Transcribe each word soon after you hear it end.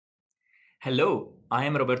Hello, I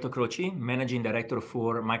am Roberto Croci, Managing Director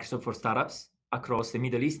for Microsoft for Startups across the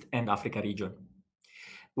Middle East and Africa region.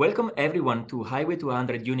 Welcome everyone to Highway to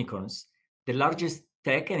 100 Unicorns, the largest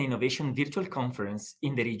tech and innovation virtual conference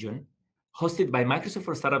in the region, hosted by Microsoft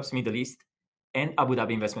for Startups Middle East and Abu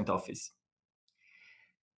Dhabi Investment Office.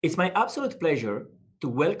 It's my absolute pleasure to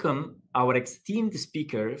welcome our esteemed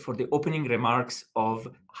speaker for the opening remarks of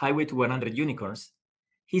Highway to 100 Unicorns,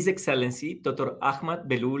 His Excellency Dr. Ahmad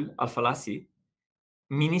Belhoul Al Falasi,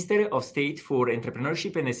 Minister of State for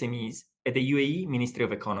Entrepreneurship and SMEs at the UAE Ministry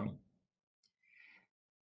of Economy.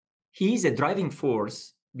 He is a driving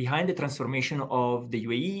force behind the transformation of the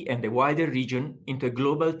UAE and the wider region into a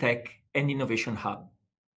global tech and innovation hub.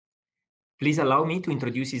 Please allow me to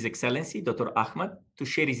introduce His Excellency Dr. Ahmad to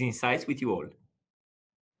share his insights with you all.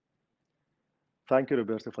 Thank you,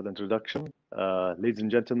 Roberto, for the introduction. Ladies and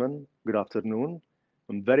gentlemen, good afternoon.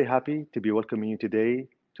 I'm very happy to be welcoming you today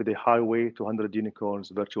to the Highway to 100 Unicorns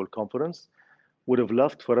virtual conference. Would have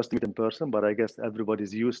loved for us to meet in person, but I guess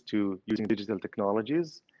everybody's used to using digital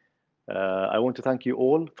technologies. I want to thank you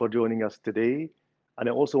all for joining us today. And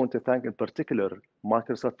I also want to thank in particular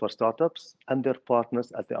Microsoft for Startups and their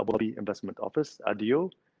partners at the Abu Dhabi Investment Office, ADIO,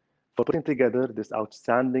 for putting together this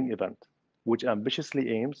outstanding event, which ambitiously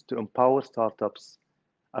aims to empower startups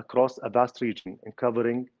across a vast region in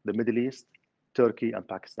covering the Middle East, Turkey, and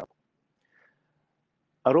Pakistan.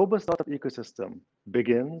 A robust startup ecosystem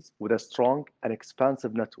begins with a strong and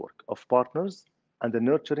expansive network of partners and a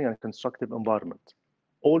nurturing and constructive environment,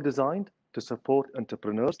 all designed to support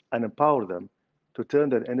entrepreneurs and empower them to turn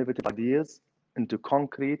their innovative ideas into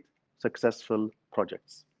concrete, successful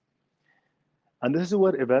projects. And this is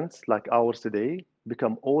where events like ours today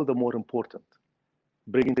become all the more important,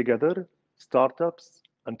 bringing together startups,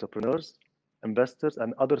 entrepreneurs, investors,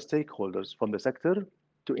 and other stakeholders from the sector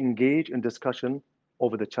to engage in discussion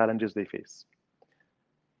over the challenges they face.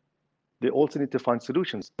 They also need to find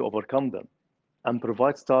solutions to overcome them and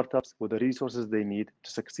provide startups with the resources they need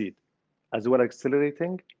to succeed, as well as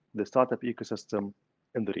accelerating the startup ecosystem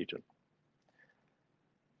in the region.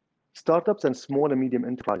 Startups and small and medium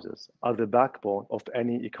enterprises are the backbone of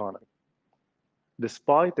any economy.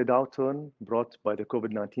 Despite the downturn brought by the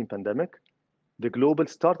COVID-19 pandemic, the global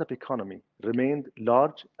startup economy remained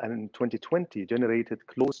large and in 2020 generated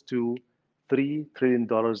close to $3 trillion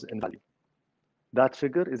in value. That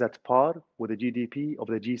figure is at par with the GDP of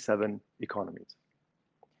the G7 economies.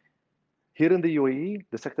 Here in the UAE,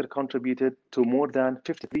 the sector contributed to more than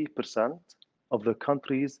 53% of the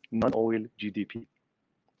country's non-oil GDP.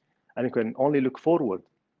 And you can only look forward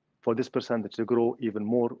for this percentage to grow even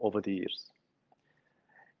more over the years.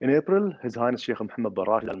 In April, His Highness Sheikh Mohammed bin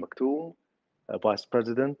Rashid Al Maktoum, Vice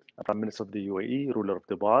President and Prime Minister of the UAE, ruler of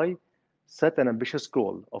Dubai, set an ambitious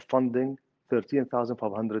goal of funding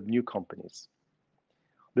 13,500 new companies.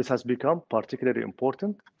 This has become particularly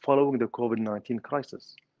important following the COVID-19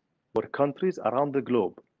 crisis, where countries around the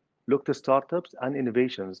globe look to startups and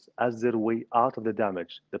innovations as their way out of the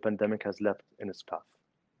damage the pandemic has left in its path.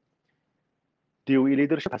 DOE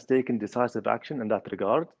leadership has taken decisive action in that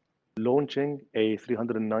regard, launching a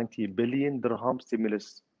 390 billion dirham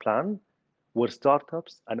stimulus plan where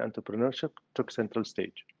startups and entrepreneurship took central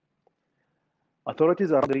stage.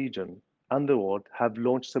 Authorities around the region and the world have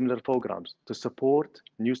launched similar programs to support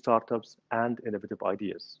new startups and innovative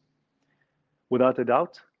ideas. Without a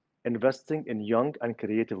doubt, investing in young and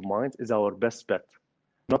creative minds is our best bet,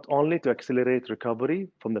 not only to accelerate recovery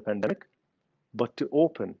from the pandemic, but to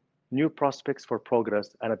open new prospects for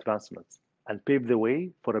progress and advancements and pave the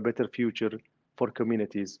way for a better future for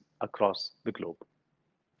communities across the globe.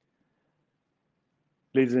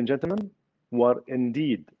 Ladies and gentlemen, we are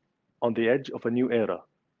indeed on the edge of a new era,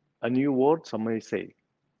 a new world, some may say,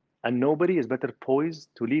 and nobody is better poised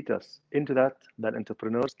to lead us into that than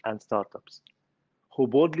entrepreneurs and startups, who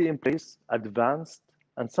boldly embrace advanced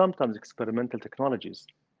and sometimes experimental technologies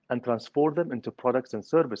and transform them into products and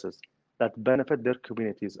services that benefit their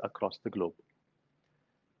communities across the globe.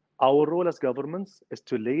 Our role as governments is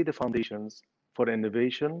to lay the foundations for an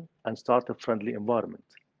innovation and startup-friendly environment,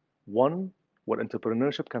 one where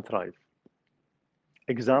entrepreneurship can thrive.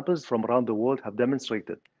 Examples from around the world have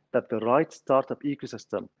demonstrated that the right startup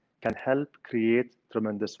ecosystem can help create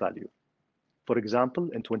tremendous value. For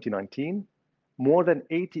example, in 2019, more than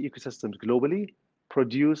 80 ecosystems globally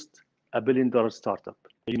produced a billion-dollar startup,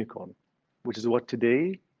 a unicorn, which is what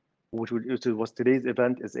today's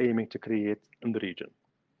event is aiming to create in the region.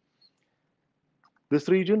 This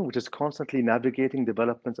region, which is constantly navigating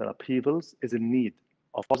developments and upheavals, is in need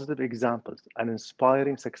of positive examples and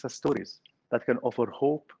inspiring success stories that can offer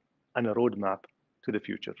hope and a roadmap to the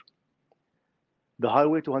future. The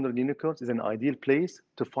Highway to 100 Unicorns is an ideal place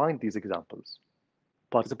to find these examples.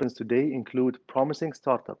 Participants today include promising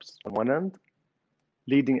startups on one end,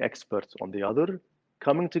 leading experts on the other,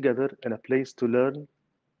 coming together in a place to learn,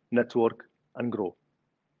 network, and grow.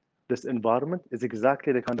 This environment is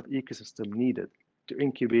exactly the kind of ecosystem needed to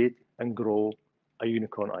incubate and grow a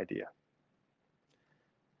unicorn idea.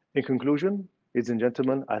 In conclusion, ladies and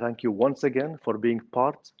gentlemen, I thank you once again for being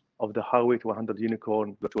part of the Highway to 100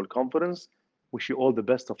 Unicorn virtual conference. Wish you all the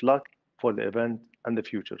best of luck for the event and the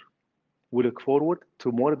future. We look forward to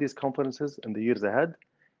more of these conferences in the years ahead.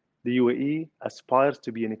 The UAE aspires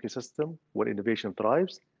to be an ecosystem where innovation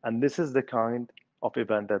thrives, and this is the kind of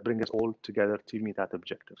event that brings us all together to meet that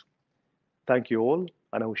objective. Thank you all,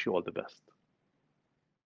 and I wish you all the best.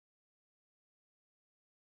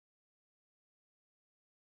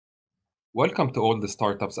 Welcome to all the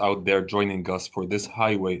startups out there joining us for this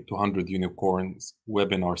Highway to 100 Unicorns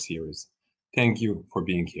webinar series. Thank you for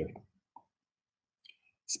being here.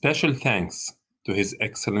 Special thanks to His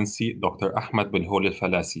Excellency Dr. Ahmad Belhoul Al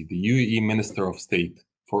Falasi, the UAE Minister of State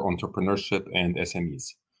for Entrepreneurship and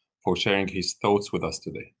SMEs, for sharing his thoughts with us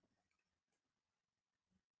today.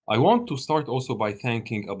 I want to start also by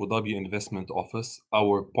thanking Abu Dhabi Investment Office,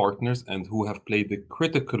 our partners, and who have played a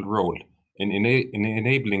critical role in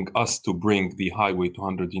enabling us to bring the Highway to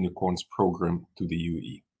 100 Unicorns program to the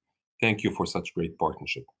UAE. Thank you for such great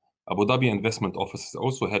partnership. Abu Dhabi Investment Office is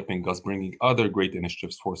also helping us bringing other great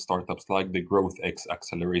initiatives for startups like the Growth X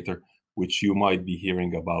Accelerator, which you might be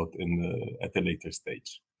hearing about at a later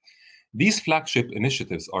stage. These flagship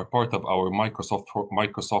initiatives are part of our Microsoft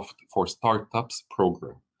for Startups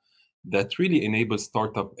program that really enables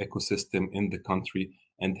startup ecosystem in the country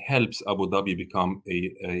and helps Abu Dhabi become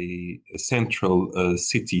a central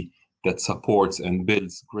city that supports and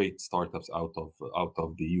builds great startups out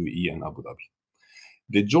of the UAE and Abu Dhabi.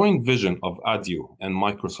 The joint vision of ADIO and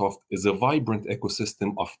Microsoft is a vibrant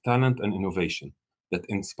ecosystem of talent and innovation that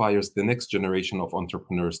inspires the next generation of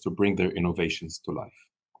entrepreneurs to bring their innovations to life.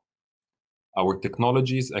 Our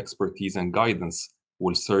technologies, expertise, and guidance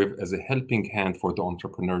will serve as a helping hand for the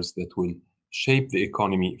entrepreneurs that will shape the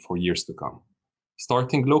economy for years to come,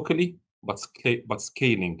 starting locally, but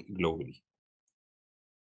scaling globally.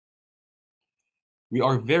 We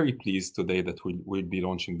are very pleased today that we'll be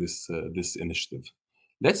launching this initiative.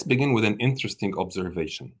 Let's begin with an interesting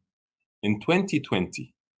observation. In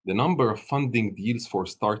 2020, the number of funding deals for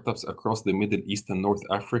startups across the Middle East and North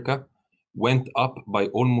Africa went up by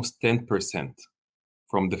almost 10%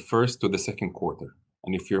 from the first to the second quarter.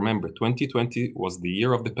 And if you remember, 2020 was the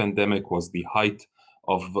year of the pandemic, was the height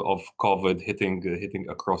of COVID hitting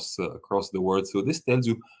across the world. So this tells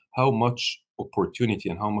you how much opportunity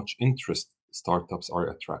and how much interest startups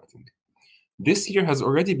are attracting. This year has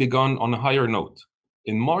already begun on a higher note.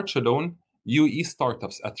 In March alone, UAE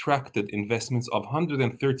startups attracted investments of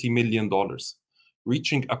 $130 million,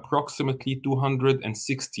 reaching approximately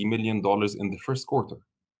 $260 million in the first quarter.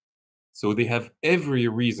 So they have every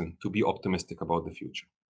reason to be optimistic about the future.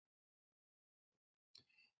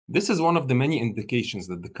 This is one of the many indications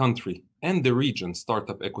that the country and the region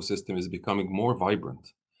startup ecosystem is becoming more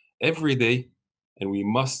vibrant every day, and we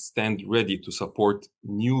must stand ready to support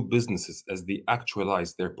new businesses as they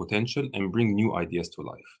actualize their potential and bring new ideas to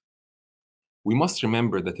life. We must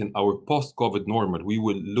remember that in our post-COVID normal, we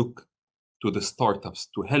will look to the startups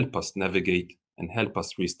to help us navigate and help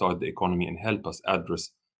us restart the economy and help us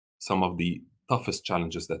address some of the toughest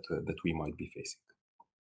challenges that we might be facing.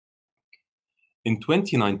 In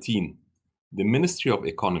 2019, the Ministry of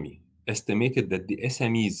Economy estimated that the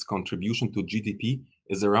SMEs' contribution to GDP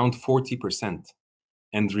is around 40%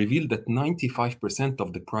 and revealed that 95%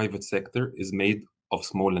 of the private sector is made of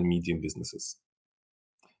small and medium businesses.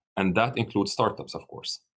 And that includes startups, of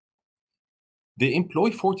course. They employ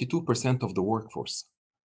 42% of the workforce.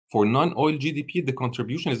 For non-oil GDP, the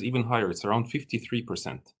contribution is even higher. It's around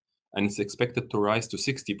 53%. And it's expected to rise to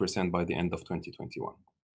 60% by the end of 2021.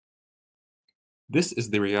 This is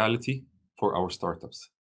the reality for our startups.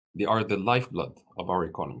 They are the lifeblood of our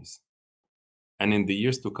economies. And in the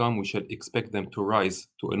years to come, we shall expect them to rise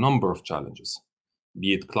to a number of challenges,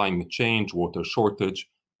 be it climate change, water shortage,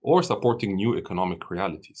 or supporting new economic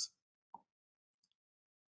realities.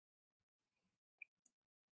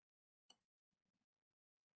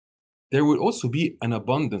 There will also be an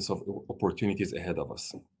abundance of opportunities ahead of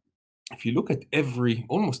us. If you look at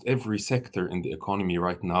almost every sector in the economy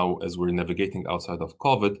right now, as we're navigating outside of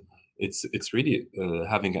COVID, it's really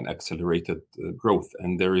having an accelerated growth,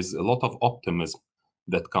 and there is a lot of optimism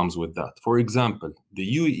that comes with that. For example,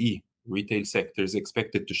 the UAE retail sector is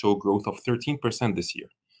expected to show growth of 13% this year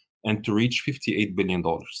and to reach $58 billion.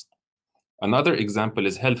 Another example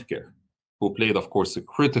is healthcare, who played, of course, a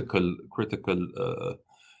critical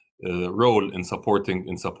role in supporting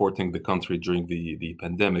the country during the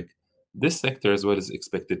pandemic. This sector as well is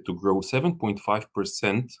expected to grow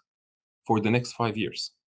 7.5% for the next 5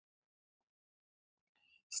 years.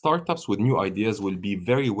 Startups with new ideas will be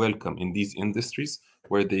very welcome in these industries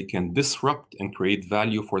where they can disrupt and create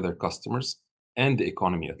value for their customers and the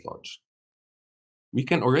economy at large. We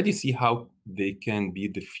can already see how they can be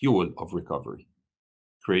the fuel of recovery,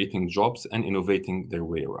 creating jobs and innovating their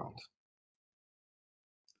way around.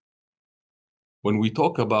 When we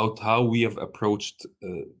talk about how we have approached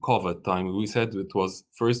COVID time, we said it was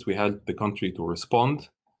first we helped the country to respond,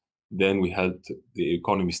 then we helped the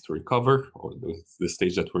economies to recover, or the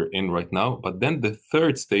stage that we're in right now. But then the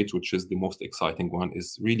third stage, which is the most exciting one,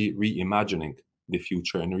 is really reimagining the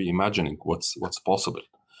future and reimagining what's possible.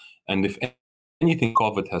 And if anything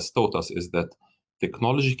COVID has taught us is that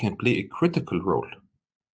technology can play a critical role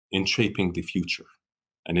in shaping the future.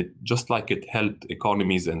 And it just like it helped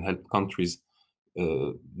economies and helped countries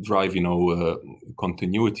drive,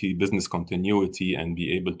 continuity, business continuity, and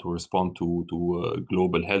be able to respond to a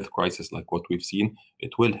global health crisis like what we've seen,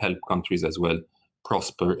 it will help countries as well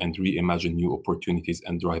prosper and reimagine new opportunities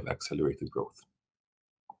and drive accelerated growth.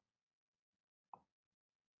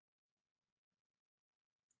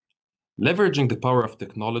 Leveraging the power of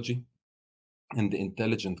technology and the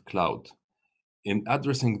intelligent cloud in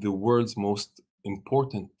addressing the world's most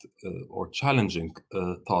important or challenging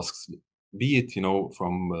tasks, be it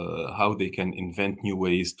from how they can invent new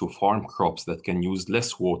ways to farm crops that can use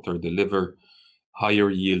less water, deliver higher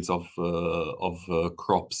yields of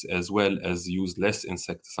crops, as well as use less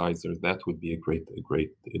insecticides. That would be a great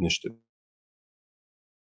initiative.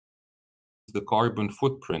 The carbon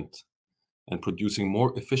footprint and producing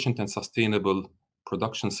more efficient and sustainable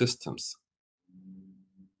production systems.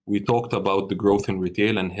 We talked about the growth in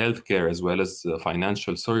retail and healthcare, as well as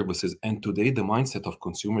financial services. And today, the mindset of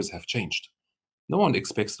consumers have changed. No one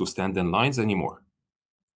expects to stand in lines anymore.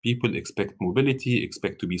 People expect mobility,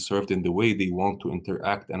 expect to be served in the way they want to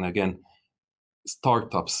interact. And again,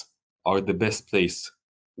 startups are the best place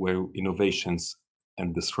where innovations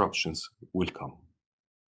and disruptions will come.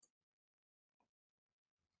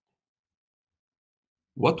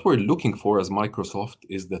 What we're looking for as Microsoft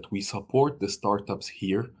is that we support the startups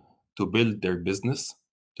here to build their business,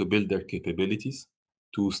 to build their capabilities,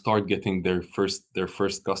 to start getting their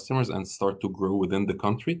first customers and start to grow within the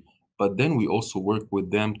country. But then we also work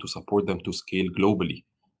with them to support them to scale globally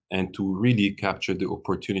and to really capture the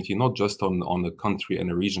opportunity, not just on a country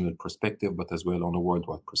and a regional perspective, but as well on a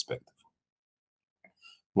worldwide perspective.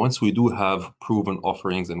 Once we do have proven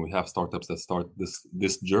offerings and we have startups that start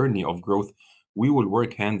this journey of growth, we will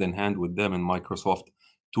work hand in hand with them in Microsoft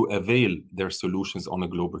to avail their solutions on a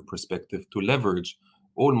global perspective, to leverage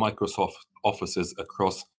all Microsoft offices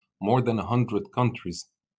across more than 100 countries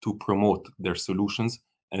to promote their solutions,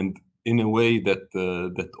 and in a way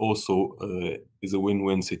that also is a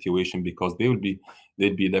win-win situation, because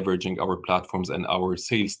they'd be leveraging our platforms, and our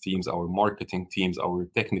sales teams, our marketing teams, our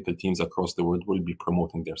technical teams across the world will be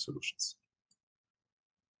promoting their solutions.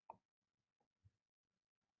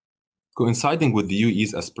 Coinciding with the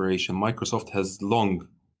UAE's aspiration, Microsoft has long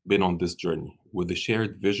been on this journey with a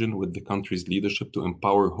shared vision with the country's leadership to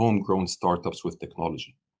empower homegrown startups with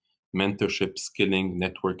technology, mentorship, skilling,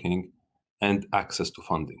 networking, and access to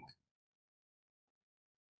funding.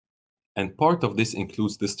 And part of this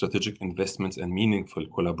includes the strategic investments and meaningful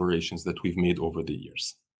collaborations that we've made over the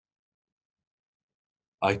years.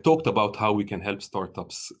 I talked about how we can help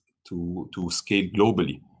startups to scale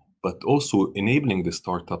globally, but also enabling the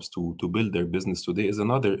startups to build their business today is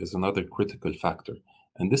another critical factor.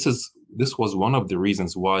 And this was one of the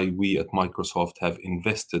reasons why we at Microsoft have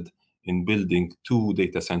invested in building two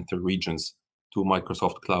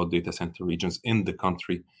Microsoft Cloud data center regions in the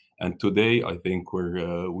country. And today, I think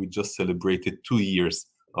we just celebrated 2 years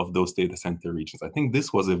of those data center regions. I think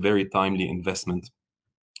this was a very timely investment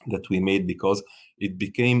that we made, because it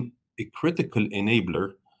became a critical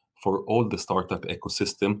enabler for all the startup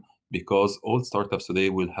ecosystem, because all startups today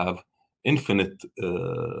will have infinite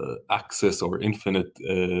access or infinite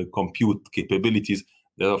compute capabilities.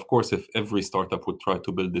 That, of course, if every startup would try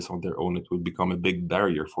to build this on their own, it would become a big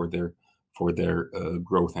barrier for their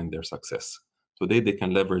growth and their success. Today, they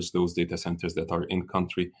can leverage those data centers that are in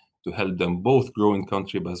country to help them both grow in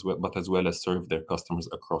country, but as well as serve their customers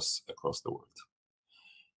across the world.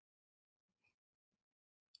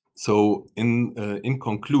 So in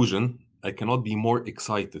conclusion, I cannot be more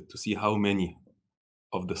excited to see how many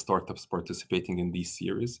of the startups participating in these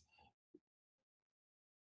series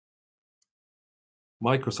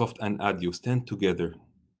Microsoft and ADIO stand together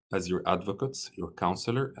as your advocates, your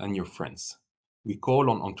counselor, and your friends. We call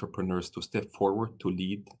on entrepreneurs to step forward, to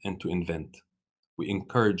lead, and to invent. We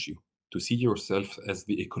encourage you to see yourself as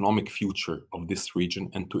the economic future of this region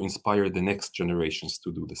and to inspire the next generations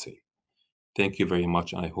to do the same. Thank you very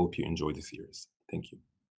much, and I hope you enjoy the series. Thank you.